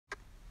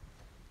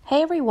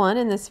Hey everyone,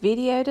 in this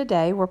video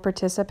today we're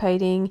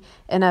participating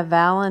in a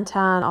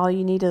Valentine All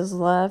You Need Is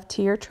Love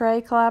tier tray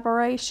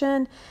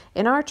collaboration.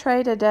 In our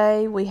tray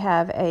today we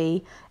have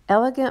a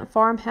elegant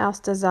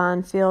farmhouse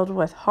design filled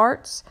with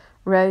hearts,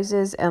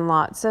 roses, and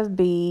lots of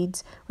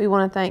beads. We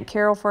want to thank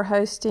Carol for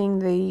hosting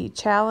the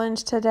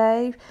challenge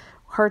today.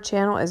 Her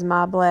channel is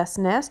My Blessed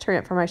Nest. Her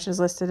information is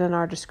listed in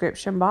our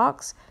description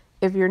box.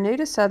 If you're new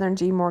to Southern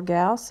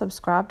gmoregals,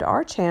 subscribe to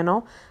our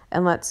channel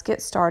and let's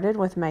get started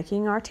with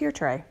making our tier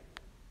tray.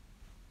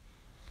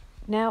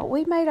 Now,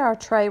 we made our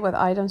tray with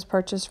items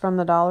purchased from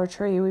the Dollar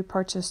Tree. We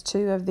purchased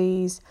 2 of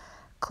these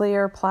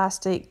clear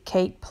plastic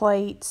cake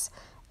plates,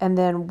 and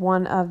then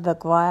 1 of the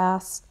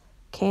glass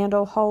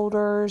candle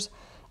holders,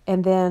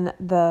 and then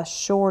the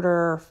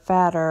shorter,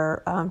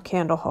 fatter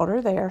candle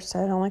holder there. So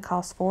it only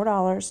cost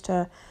 $4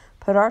 to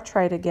put our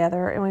tray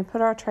together. And we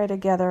put our tray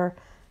together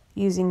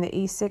using the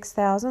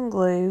E6000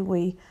 glue.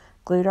 We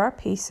glued our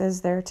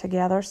pieces there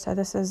together. So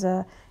this is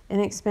a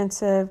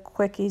inexpensive,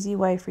 quick, easy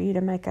way for you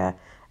to make a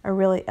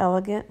really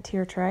elegant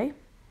tier tray.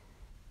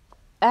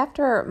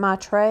 After my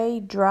tray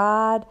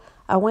dried,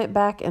 I went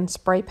back and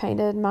spray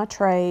painted my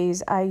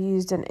trays. I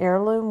used an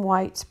heirloom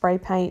white spray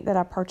paint that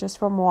I purchased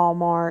from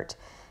Walmart,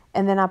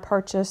 and then I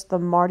purchased the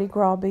Mardi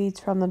Gras beads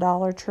from the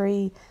Dollar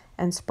Tree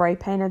and spray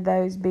painted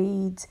those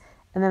beads,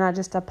 and then I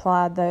just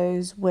applied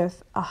those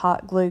with a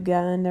hot glue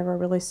gun. They were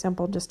really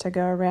simple, just to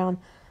go around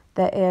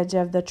the edge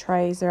of the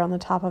trays. They're on the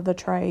top of the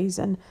trays,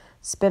 and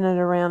spin it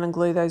around and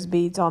glue those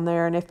beads on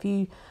there. And if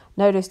you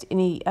noticed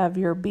any of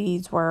your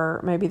beads where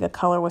maybe the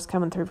color was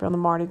coming through from the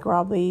Mardi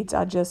Gras beads,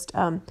 I just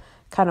kind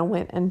of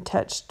went and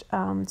touched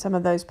some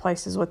of those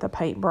places with the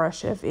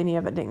paintbrush if any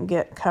of it didn't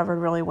get covered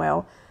really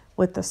well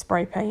with the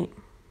spray paint.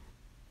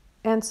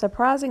 And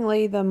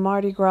surprisingly, the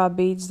Mardi Gras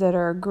beads that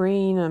are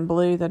green and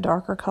blue, the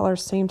darker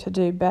colors, seem to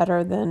do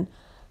better than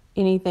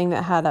anything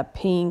that had a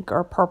pink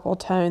or purple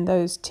tone.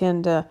 Those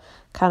tend to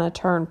kind of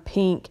turn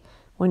pink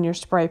when you're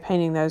spray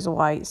painting those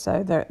white.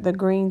 So the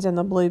greens and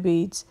the blue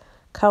beads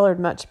colored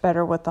much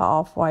better with the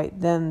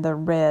off-white than the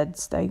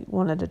reds. They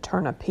wanted to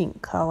turn a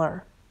pink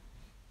color.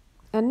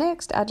 And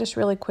next, I just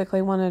really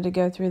quickly wanted to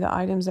go through the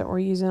items that we're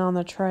using on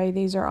the tray.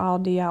 These are all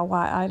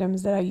DIY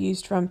items that I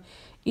used from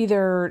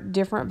either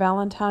different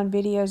Valentine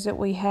videos that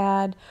we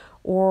had,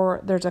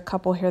 or there's a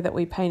couple here that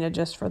we painted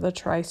just for the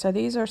tray. So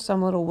these are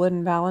some little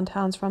wooden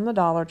Valentines from the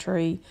Dollar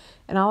Tree,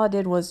 and all I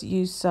did was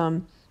use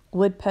some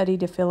wood putty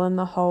to fill in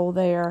the hole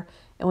there,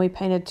 and we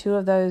painted 2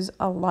 of those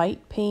a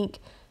light pink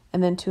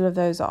and then 2 of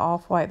those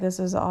off-white. This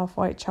is the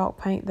off-white chalk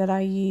paint that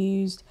I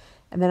used,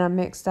 and then I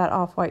mixed that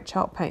off-white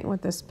chalk paint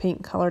with this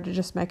pink color to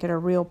just make it a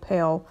real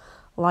pale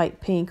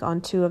light pink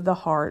on 2 of the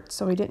hearts.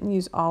 So we didn't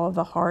use all of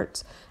the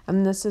hearts,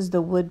 and this is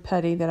the wood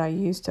putty that I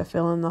used to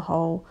fill in the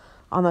hole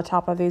on the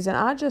top of these. And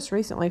I just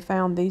recently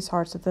found these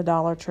hearts at the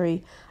Dollar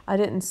Tree. I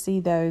didn't see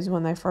those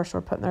when they first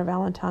were putting their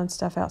Valentine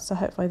stuff out, so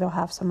hopefully they'll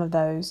have some of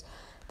those.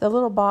 The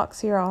little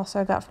box here I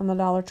also got from the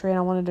Dollar Tree, and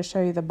I wanted to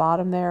show you the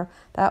bottom there.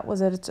 That was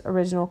its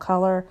original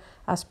color.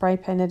 I spray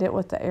painted it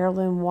with the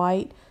heirloom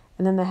white,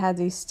 and then they had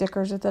these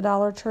stickers at the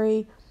Dollar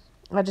Tree.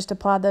 I just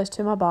applied those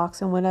to my box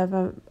and went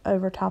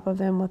over top of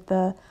them with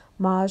the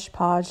Mod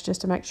Podge just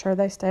to make sure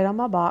they stayed on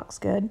my box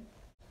good.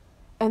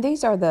 And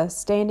these are the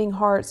standing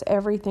hearts.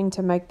 Everything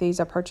to make these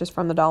I purchased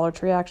from the Dollar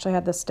Tree. I actually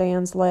had the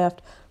stands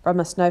left from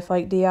a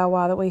snowflake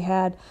DIY that we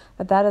had.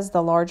 But that is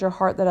the larger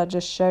heart that I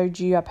just showed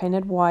you. I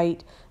painted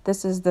white.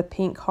 This is the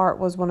pink heart,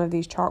 was one of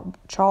these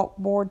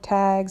chalkboard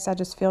tags. I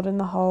just filled in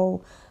the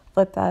hole,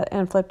 flipped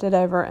it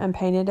over and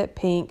painted it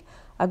pink.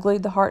 I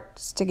glued the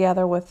hearts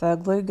together with a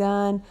glue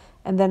gun,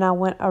 and then I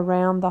went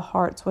around the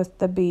hearts with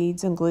the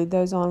beads and glued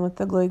those on with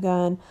the glue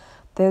gun.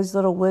 Those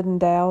little wooden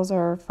dowels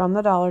are from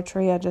the Dollar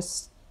Tree. I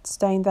just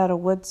stained that a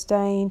wood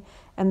stain,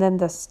 and then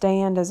the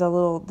stand is the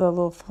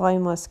little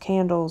flameless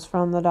candles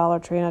from the Dollar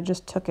Tree, and I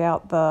just took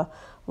out the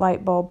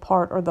light bulb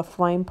part or the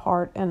flame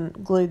part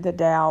and glued the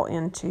dowel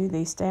into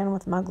the stand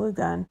with my glue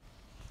gun.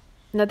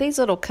 Now these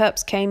little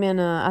cups came in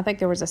I think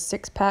there was a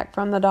 6-pack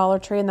from the Dollar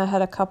Tree, and they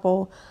had a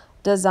couple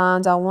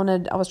designs. I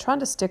was trying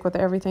to stick with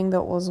everything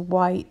that was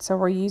white, so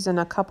we're using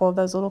a couple of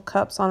those little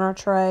cups on our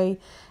tray.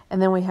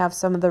 And then we have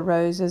some of the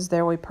roses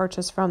there we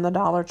purchased from the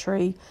Dollar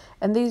Tree.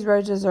 And these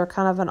roses are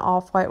kind of an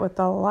off-white with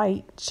a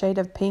light shade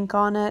of pink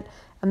on it.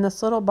 And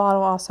this little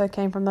bottle also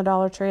came from the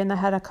Dollar Tree, and they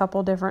had a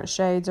couple different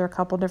shades or a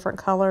couple different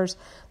colors.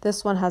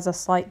 This one has a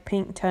slight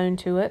pink tone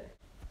to it.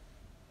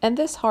 And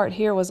this heart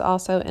here was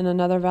also in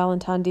another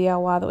Valentine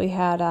DIY that we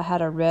had. I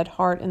had a red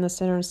heart in the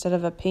center instead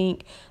of a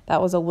pink.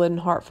 That was a wooden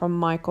heart from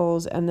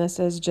Michael's, and this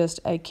is just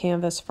a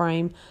canvas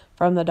frame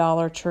from the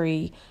Dollar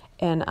Tree.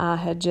 And I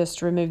had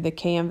just removed the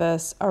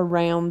canvas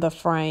around the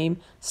frame,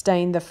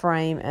 stained the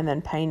frame, and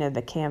then painted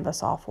the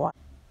canvas off white.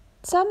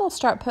 So I'm going to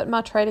start putting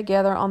my tray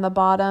together on the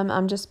bottom.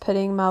 I'm just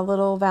putting my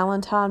little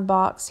Valentine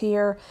box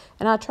here,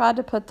 and I tried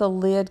to put the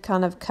lid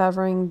kind of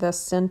covering the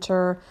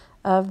center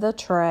of the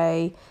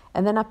tray.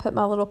 And then I put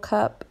my little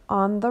cup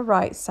on the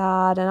right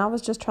side, and I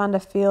was just trying to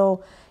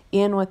fill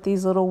in with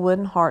these little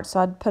wooden hearts.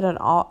 So I'd put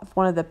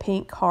one of the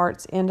pink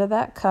hearts into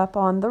that cup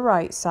on the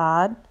right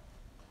side.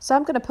 So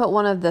I'm going to put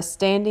one of the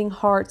standing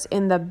hearts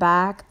in the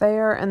back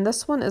there, and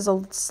this one is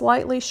a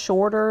slightly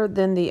shorter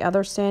than the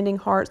other standing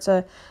heart,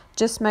 so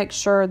just make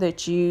sure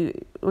that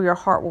your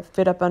heart will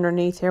fit up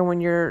underneath here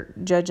when you're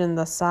judging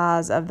the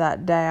size of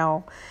that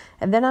dowel.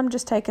 And then I'm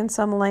just taking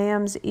some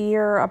lamb's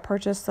ear. I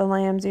purchased the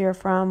lamb's ear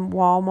from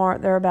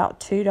Walmart. They're about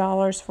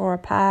 $2 for a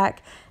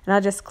pack, and I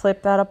just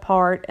clip that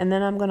apart, and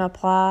then I'm going to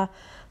apply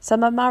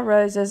some of my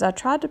roses. I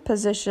tried to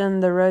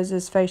position the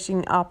roses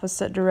facing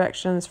opposite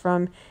directions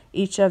from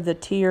each of the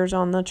tiers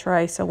on the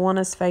tray. So one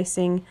is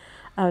facing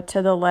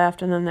to the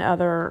left, and then the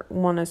other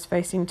one is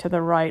facing to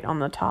the right on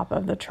the top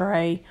of the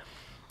tray.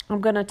 I'm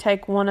going to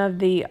take one of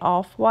the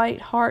off-white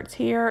hearts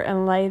here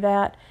and lay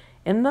that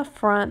in the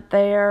front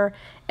there.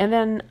 And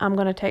then I'm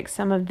going to take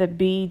some of the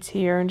beads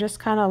here and just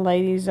kind of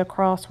lay these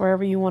across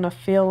wherever you want to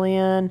fill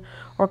in,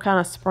 or kind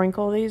of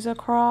sprinkle these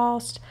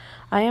across.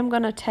 I am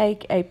going to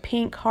take a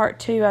pink heart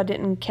too. I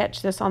didn't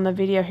catch this on the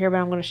video here, but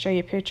I'm going to show you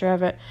a picture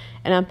of it.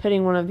 And I'm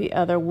putting one of the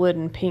other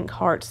wooden pink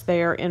hearts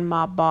there in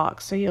my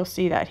box. So you'll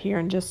see that here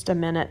in just a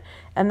minute.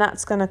 And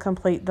that's going to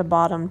complete the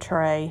bottom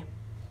tray.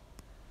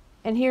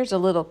 And here's a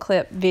little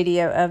clip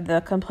video of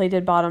the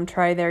completed bottom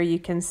tray there. You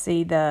can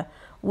see the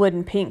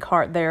wooden pink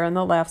heart there on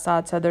the left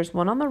side. So there's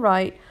one on the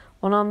right,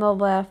 one on the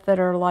left that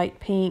are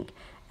light pink,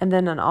 and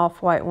then an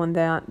off-white one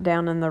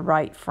down in the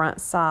right front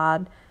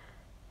side.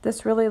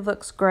 This really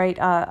looks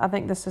great. I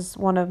think this is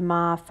one of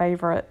my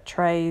favorite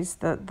trays,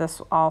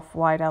 this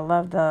off-white. I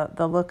love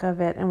the look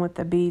of it, and with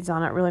the beads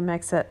on it, really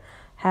makes it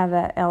have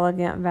that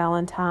elegant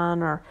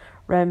Valentine or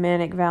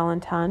romantic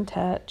Valentine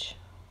touch.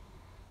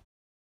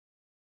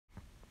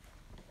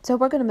 So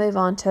we're going to move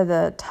on to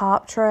the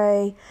top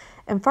tray.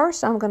 And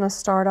first I'm going to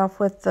start off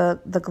with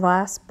the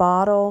glass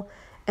bottle.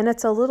 And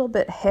it's a little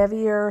bit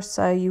heavier,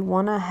 so you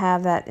want to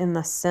have that in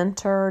the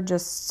center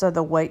just so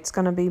the weight's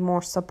going to be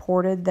more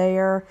supported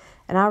there.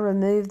 And I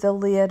removed the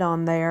lid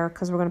on there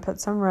because we're going to put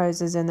some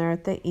roses in there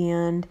at the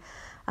end.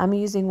 I'm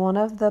using one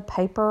of the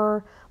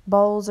paper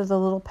bowls or the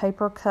little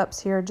paper cups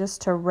here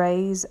just to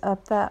raise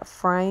up that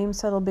frame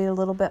so it'll be a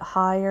little bit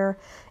higher.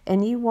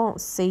 And you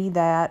won't see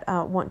that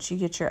once you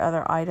get your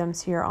other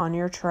items here on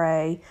your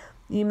tray.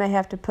 You may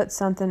have to put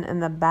something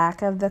in the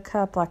back of the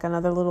cup, like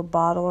another little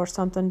bottle or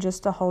something,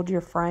 just to hold your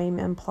frame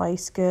in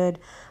place good.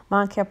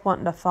 Mine kept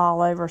wanting to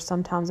fall over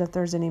sometimes if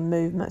there's any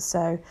movement,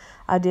 so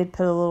I did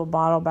put a little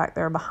bottle back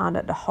there behind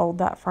it to hold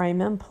that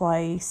frame in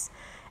place.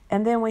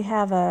 And then we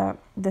have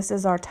this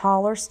is our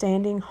taller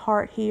standing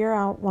heart here.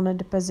 I wanted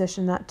to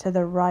position that to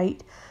the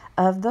right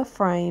of the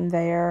frame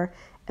there.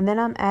 And then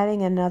I'm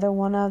adding another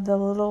one of the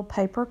little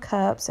paper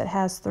cups. It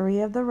has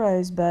 3 of the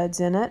rosebuds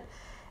in it.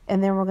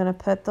 And then we're going to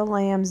put the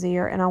lamb's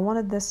ear, and I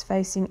wanted this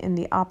facing in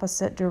the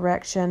opposite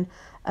direction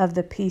of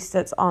the piece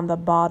that's on the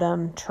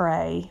bottom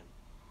tray.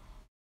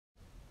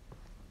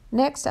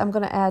 Next, I'm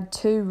going to add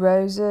 2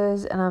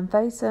 roses, and I'm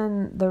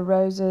facing the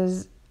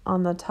roses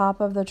on the top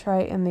of the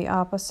tray in the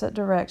opposite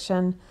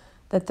direction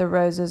that the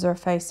roses are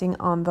facing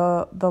on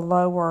the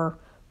lower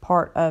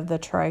part of the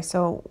tray.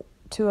 So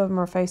 2 of them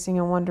are facing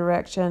in one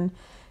direction,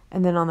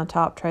 and then on the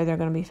top tray they're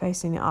going to be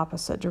facing the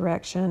opposite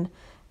direction.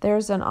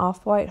 There's an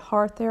off-white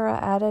heart there I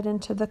added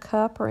into the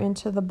cup or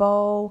into the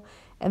bowl.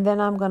 And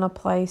then I'm going to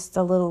place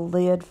the little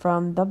lid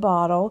from the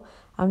bottle.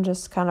 I'm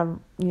just kind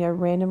of,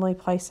 randomly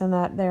placing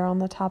that there on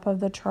the top of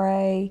the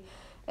tray.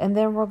 And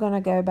then we're going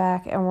to go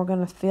back and we're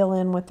going to fill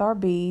in with our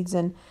beads.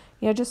 And,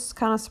 just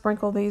kind of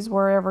sprinkle these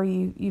wherever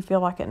you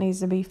feel like it needs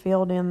to be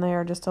filled in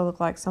there, just to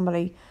look like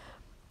somebody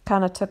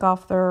kind of took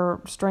off their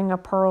string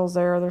of pearls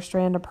there, their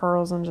strand of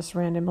pearls, and just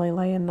randomly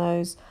laying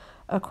those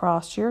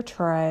across your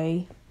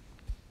tray.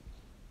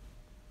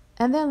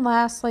 And then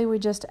lastly, we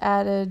just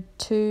added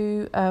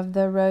 2 of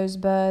the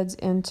rosebuds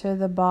into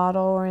the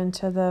bottle or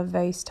into the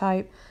vase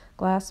type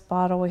glass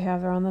bottle we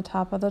have there on the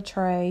top of the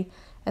tray.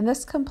 And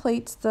this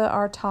completes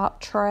our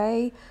top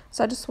tray.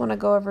 So I just want to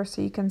go over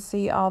so you can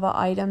see all the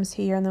items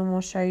here, and then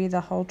we'll show you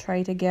the whole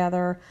tray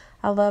together.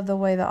 I love the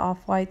way the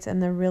off-whites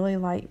and the really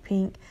light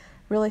pink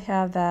really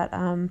have that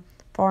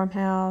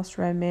farmhouse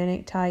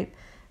romantic type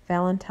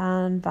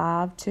Valentine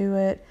vibe to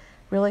it.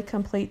 Really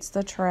completes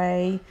the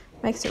tray.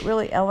 Makes it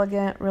really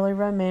elegant, really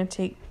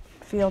romantic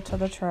feel to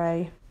the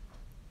tray.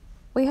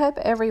 We hope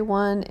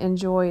everyone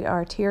enjoyed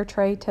our tier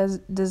tray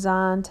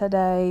design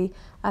today.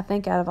 I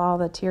think out of all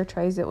the tier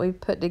trays that we've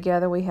put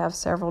together, we have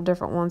several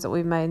different ones that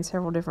we've made and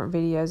several different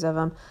videos of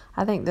them.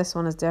 I think this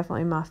one is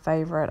definitely my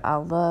favorite. I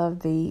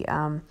love the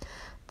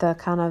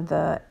kind of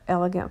the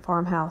elegant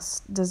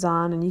farmhouse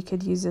design, and you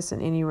could use this in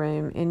any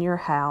room in your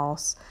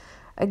house.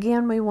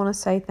 Again, we want to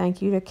say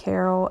thank you to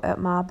Carol at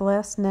My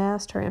Blessed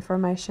Nest. Her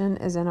information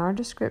is in our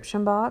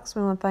description box.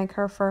 We want to thank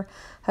her for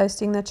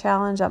hosting the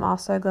challenge. I'm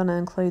also going to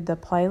include the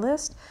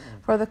playlist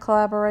for the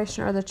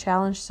collaboration or the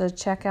challenge, so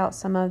check out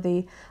some of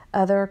the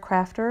other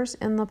crafters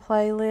in the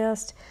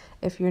playlist.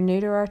 If you're new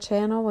to our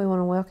channel, we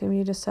want to welcome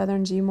you to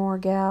Southern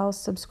Gals.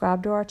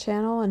 Subscribe to our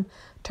channel and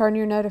turn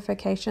your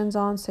notifications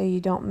on so you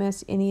don't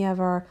miss any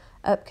of our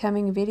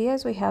upcoming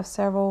videos. We have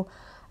several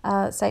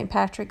St.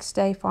 Patrick's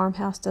Day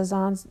farmhouse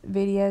designs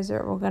videos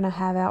that we're going to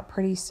have out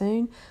pretty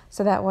soon,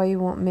 so that way you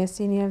won't miss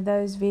any of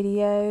those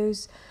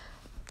videos.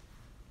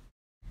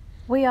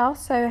 We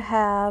also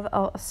have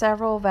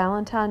several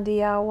Valentine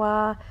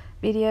DIY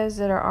videos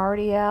that are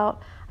already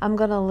out. I'm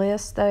going to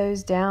list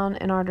those down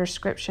in our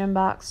description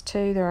box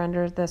too. They're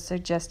under the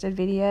suggested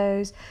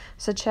videos.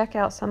 So check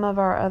out some of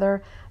our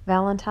other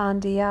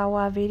Valentine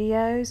DIY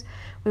videos.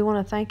 We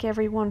want to thank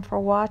everyone for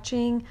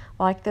watching.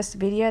 Like this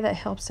video, that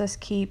helps us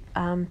keep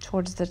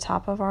towards the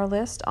top of our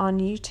list on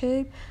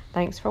YouTube.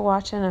 Thanks for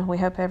watching, and we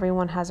hope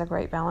everyone has a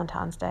great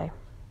Valentine's Day.